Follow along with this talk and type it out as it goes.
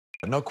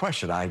No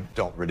question, I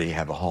don't really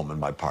have a home in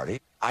my party.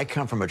 I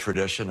come from a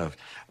tradition of,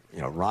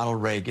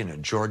 Ronald Reagan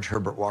and George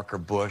Herbert Walker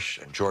Bush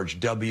and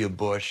George W.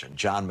 Bush and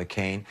John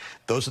McCain.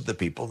 Those are the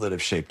people that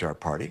have shaped our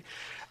party.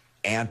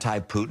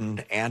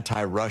 Anti-Putin,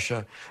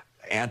 anti-Russia,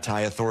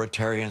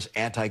 anti-authoritarians,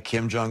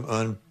 anti-Kim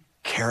Jong-un.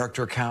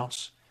 Character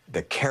counts.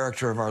 The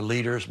character of our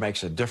leaders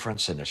makes a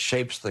difference and it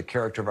shapes the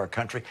character of our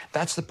country.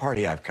 That's the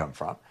party I've come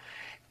from.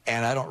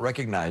 And I don't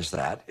recognize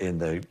that in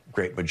the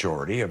great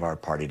majority of our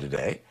party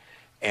today.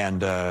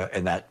 And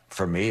that,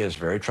 for me, is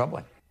very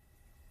troubling.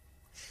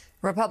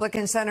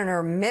 Republican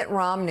Senator Mitt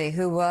Romney,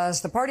 who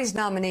was the party's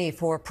nominee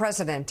for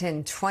president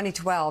in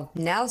 2012,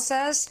 now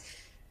says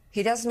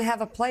he doesn't have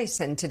a place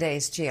in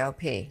today's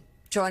GOP.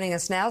 Joining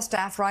us now,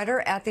 staff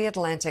writer at The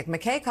Atlantic,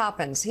 McKay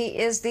Coppins. He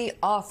is the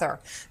author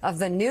of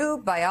the new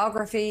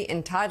biography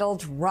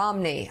entitled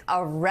Romney,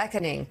 A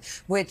Reckoning,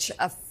 which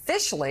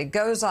officially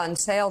goes on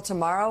sale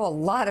tomorrow. A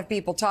lot of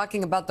people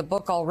talking about the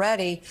book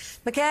already.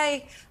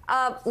 McKay,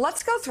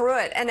 let's go through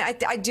it. And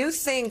I do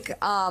think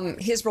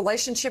his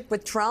relationship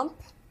with Trump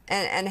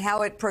and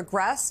how it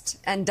progressed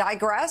and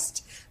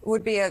digressed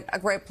would be a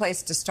great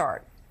place to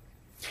start.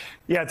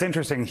 Yeah, it's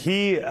interesting.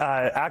 He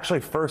actually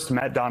first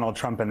met Donald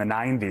Trump in the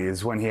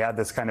 90s when he had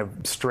this kind of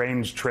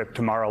strange trip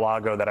to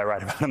Mar-a-Lago that I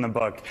write about in the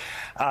book.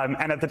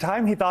 And at the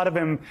time, he thought of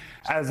him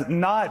as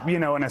not,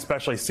 an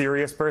especially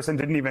serious person.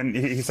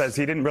 He says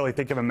he didn't really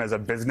think of him as a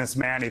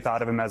businessman. He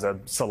thought of him as a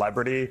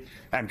celebrity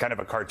and kind of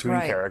a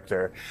cartoon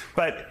character.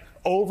 But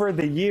over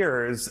the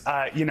years,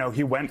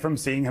 he went from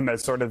seeing him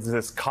as sort of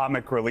this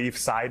comic relief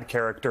side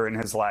character in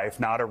his life,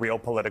 not a real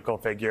political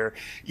figure.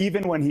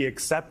 Even when he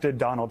accepted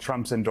Donald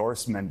Trump's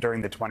endorsement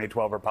during the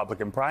 2012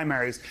 Republican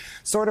primaries,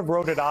 sort of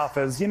wrote it off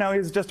as,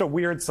 he's just a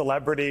weird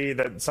celebrity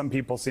that some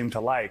people seem to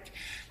like.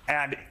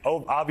 And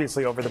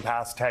obviously, over the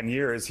past 10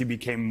 years, he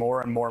became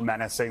more and more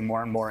menacing,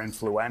 more and more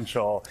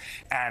influential.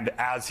 And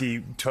as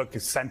he took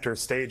center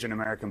stage in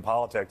American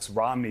politics,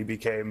 Romney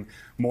became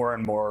more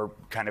and more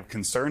kind of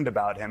concerned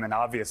about him, and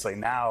obviously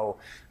now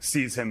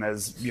sees him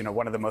as,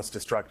 one of the most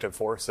destructive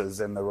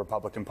forces in the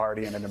Republican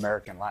Party and in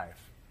American life.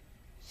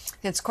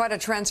 It's quite a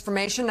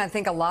transformation I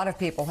think a lot of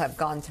people have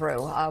gone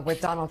through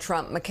with Donald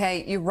Trump.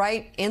 McKay, you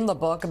write in the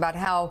book about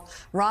how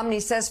Romney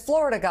says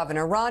Florida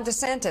Governor Ron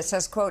DeSantis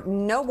has, quote,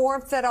 no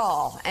warmth at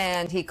all.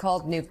 And he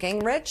called Newt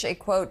Gingrich a,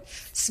 quote,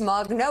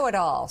 smug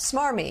know-it-all,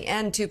 smarmy,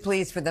 and too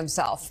pleased with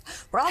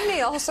himself.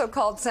 Romney also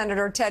called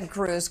Senator Ted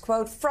Cruz,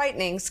 quote,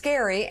 frightening,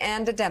 scary,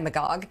 and a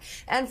demagogue.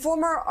 And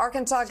former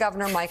Arkansas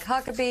Governor Mike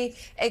Huckabee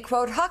a,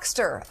 quote,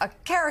 huckster, a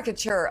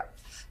caricature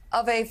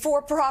of a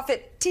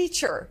for-profit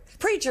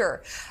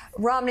preacher.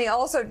 Romney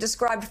also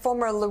described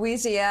former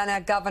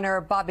Louisiana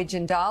Governor Bobby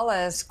Jindal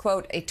as,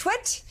 quote, a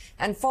twit,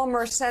 and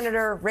former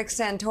Senator Rick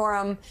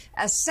Santorum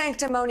as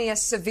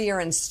sanctimonious, severe,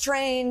 and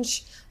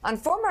strange. On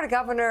former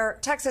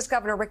Texas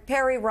Governor Rick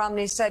Perry,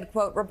 Romney said,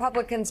 quote,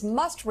 Republicans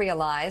must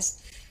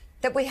realize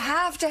that we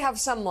have to have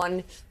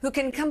someone who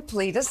can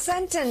complete a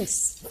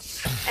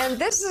sentence. And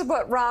this is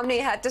what Romney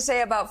had to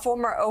say about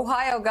former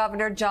Ohio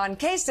Governor John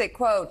Kasich,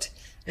 quote,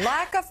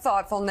 lack of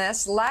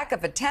thoughtfulness, lack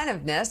of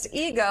attentiveness,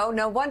 ego,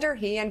 no wonder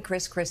he and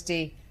Chris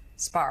Christie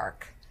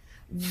spark.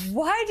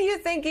 Why do you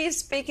think he's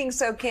speaking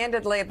so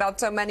candidly about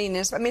so many?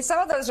 I mean, some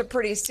of those are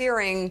pretty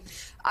searing.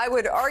 I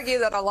would argue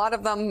that a lot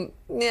of them,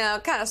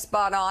 kind of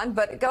spot on,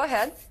 but go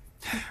ahead.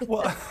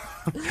 Well,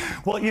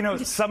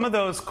 some of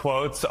those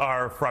quotes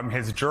are from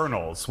his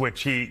journals,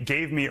 which he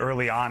gave me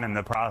early on in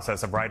the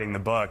process of writing the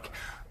book.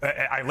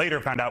 I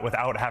later found out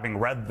without having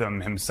read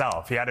them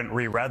himself. He hadn't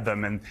reread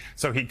them, and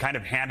so he kind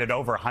of handed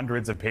over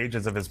hundreds of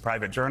pages of his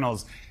private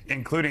journals,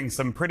 including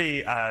some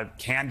pretty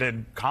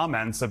candid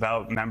comments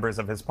about members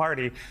of his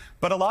party.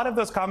 But a lot of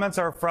those comments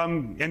are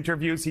from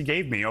interviews he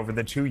gave me over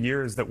the 2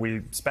 years that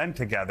we spent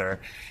together.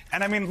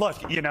 And I mean, look,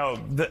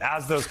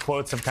 as those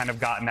quotes have kind of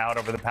gotten out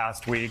over the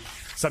past week,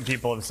 some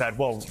people have said,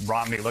 well,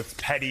 Romney looks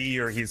petty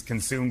or he's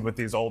consumed with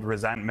these old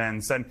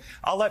resentments. And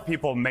I'll let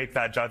people make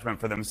that judgment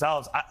for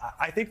themselves.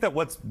 I think that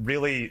what's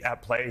really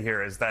at play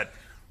here is that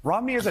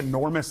Romney is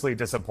enormously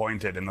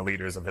disappointed in the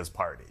leaders of his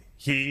party.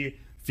 He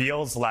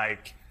feels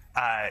like,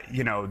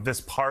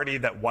 this party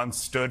that once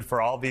stood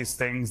for all these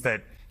things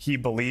that he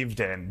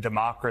believed in,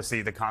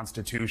 democracy, the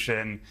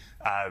Constitution,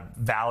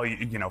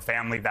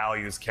 family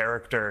values,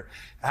 character,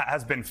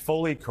 has been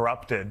fully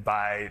corrupted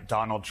by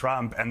Donald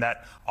Trump, and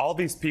that all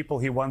these people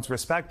he once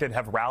respected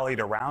have rallied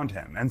around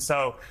him. And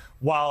so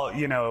while,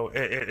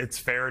 it's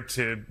fair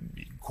to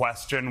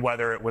question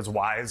whether it was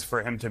wise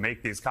for him to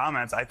make these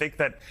comments, I think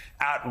that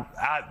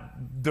at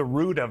the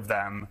root of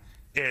them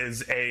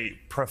is a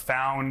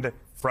profound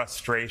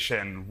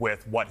frustration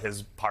with what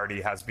his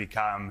party has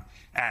become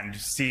and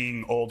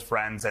seeing old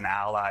friends and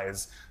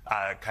allies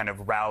kind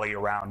of rally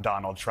around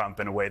Donald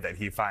Trump in a way that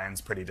he finds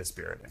pretty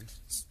dispiriting.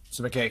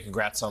 So, McKay,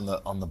 congrats on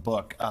the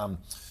book.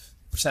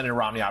 Senator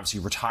Romney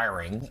obviously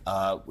retiring.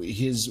 Tell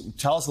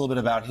us a little bit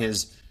about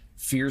his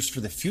fears for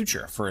the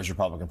future for his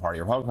Republican Party.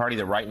 A Republican Party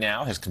that right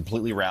now has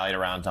completely rallied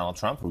around Donald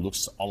Trump, who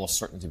looks almost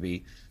certain to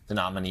be the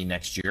nominee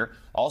next year.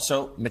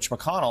 Also, Mitch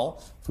McConnell,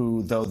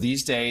 who, though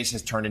these days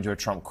has turned into a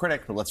Trump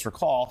critic, but let's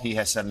recall, he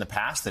has said in the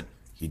past that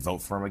he'd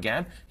vote for him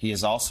again. He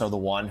is also the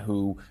one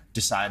who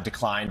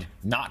declined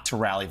not to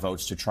rally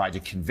votes to try to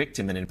convict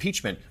him in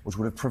impeachment, which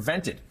would have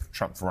prevented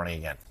Trump from running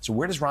again. So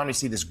where does Romney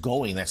see this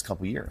going the next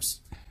couple of years?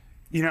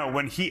 You know,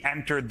 when he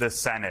entered the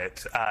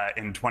Senate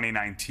in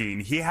 2019,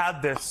 he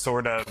had this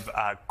sort of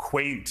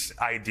quaint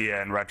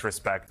idea in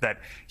retrospect that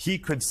he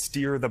could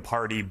steer the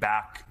party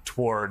back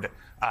toward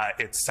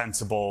its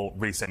sensible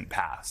recent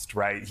past,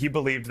 right? He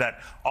believed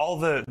that all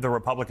the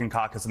Republican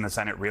caucus in the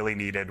Senate really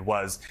needed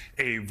was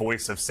a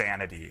voice of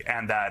sanity,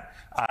 and that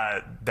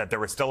there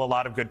were still a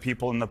lot of good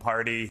people in the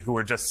party who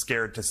were just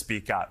scared to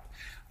speak up.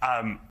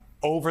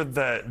 Over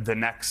the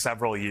next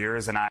several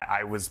years, and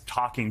I was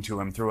talking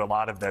to him through a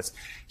lot of this,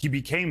 he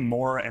became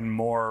more and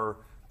more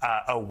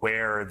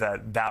aware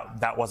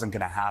that wasn't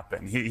going to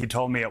happen. He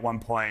told me at one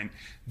point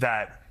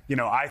that, you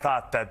know, I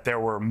thought that there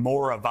were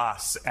more of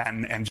us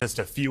and just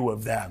a few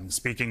of them,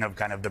 speaking of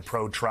kind of the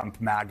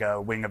pro-Trump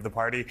MAGA wing of the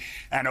party.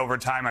 And over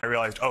time, I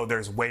realized, oh,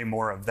 there's way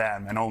more of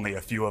them and only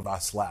a few of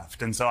us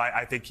left. And so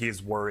I think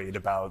he's worried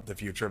about the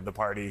future of the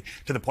party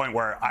to the point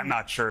where I'm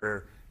not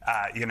sure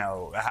you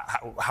know,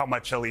 how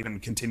much he'll even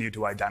continue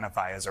to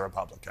identify as a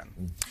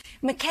Republican.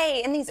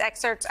 McKay, in these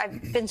excerpts,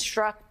 I've been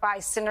struck by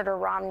Senator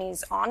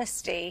Romney's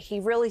honesty. He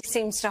really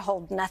seems to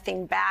hold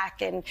nothing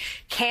back, and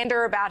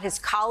candor about his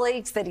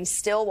colleagues that he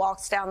still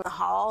walks down the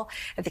hall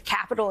at the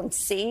Capitol and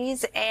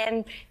sees,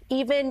 and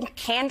even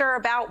candor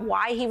about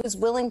why he was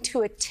willing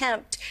to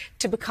attempt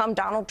to become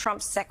Donald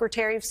Trump's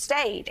Secretary of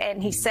State.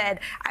 And he said,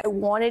 I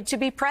wanted to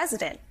be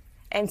president.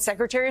 And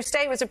Secretary of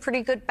State was a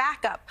pretty good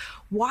backup.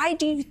 Why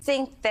do you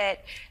think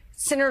that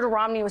Senator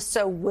Romney was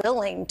so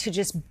willing to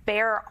just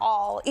bear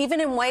all,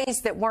 even in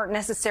ways that weren't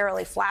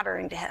necessarily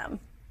flattering to him?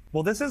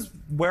 Well, this is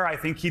where I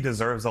think he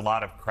deserves a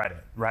lot of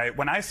credit, right?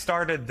 When I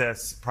started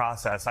this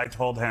process, I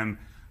told him,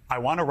 I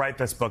want to write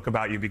this book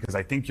about you because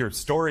I think your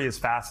story is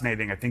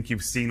fascinating. I think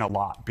you've seen a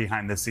lot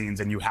behind the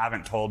scenes and you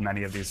haven't told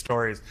many of these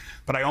stories,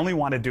 but I only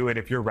want to do it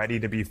if you're ready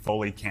to be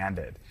fully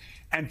candid.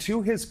 And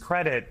to his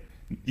credit,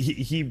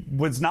 he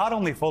was not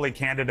only fully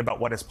candid about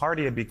what his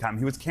party had become,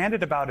 he was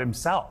candid about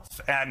himself.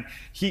 And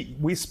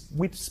we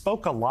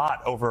spoke a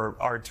lot over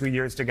our 2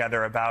 years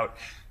together about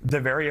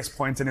the various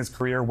points in his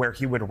career where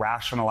he would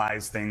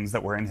rationalize things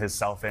that were in his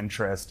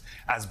self-interest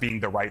as being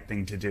the right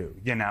thing to do.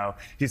 You know,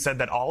 he said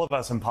that all of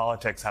us in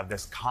politics have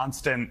this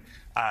constant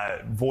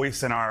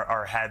voice in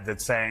our head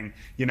that's saying,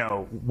 you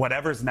know,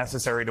 whatever's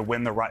necessary to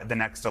win the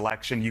next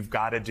election, you've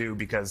got to do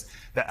because,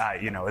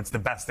 you know, it's the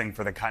best thing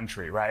for the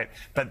country, right?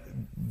 But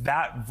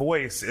that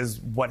voice is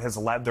what has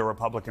led the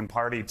Republican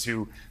Party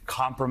to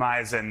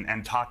compromise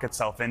and talk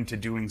itself into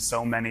doing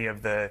so many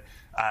of the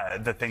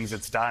things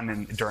it's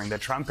done during the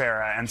Trump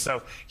era. And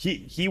so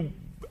he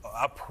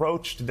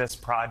approached this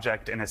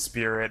project in a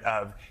spirit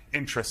of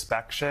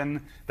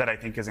introspection that I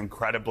think is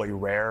incredibly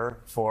rare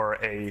for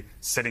a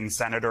sitting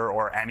senator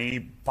or any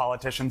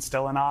politician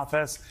still in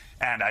office.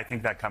 And I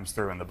think that comes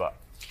through in the book.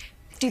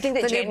 Do you think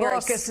that January...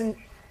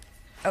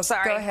 Oh,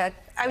 sorry. Go ahead.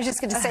 I was just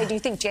going to say, do you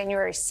think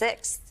January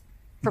 6th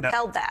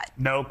propelled that?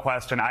 No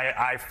question.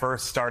 I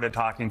first started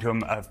talking to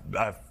him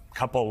a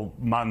couple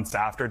months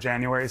after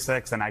January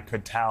 6th, and I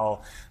could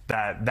tell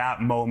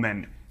that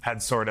moment had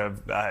sort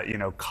of, you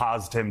know,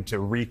 caused him to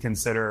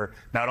reconsider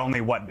not only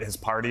what his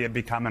party had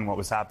become and what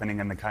was happening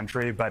in the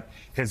country, but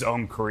his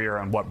own career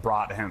and what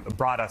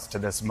brought us to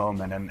this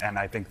moment. And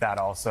I think that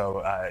also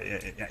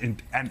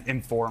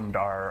informed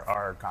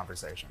our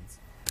conversations.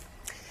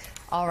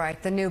 All right.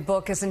 The new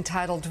book is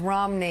entitled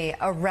Romney,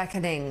 A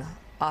Reckoning.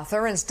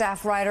 Author and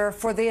staff writer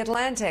for The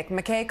Atlantic,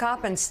 McKay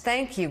Coppins,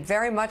 thank you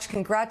very much.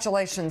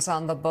 Congratulations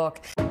on the book.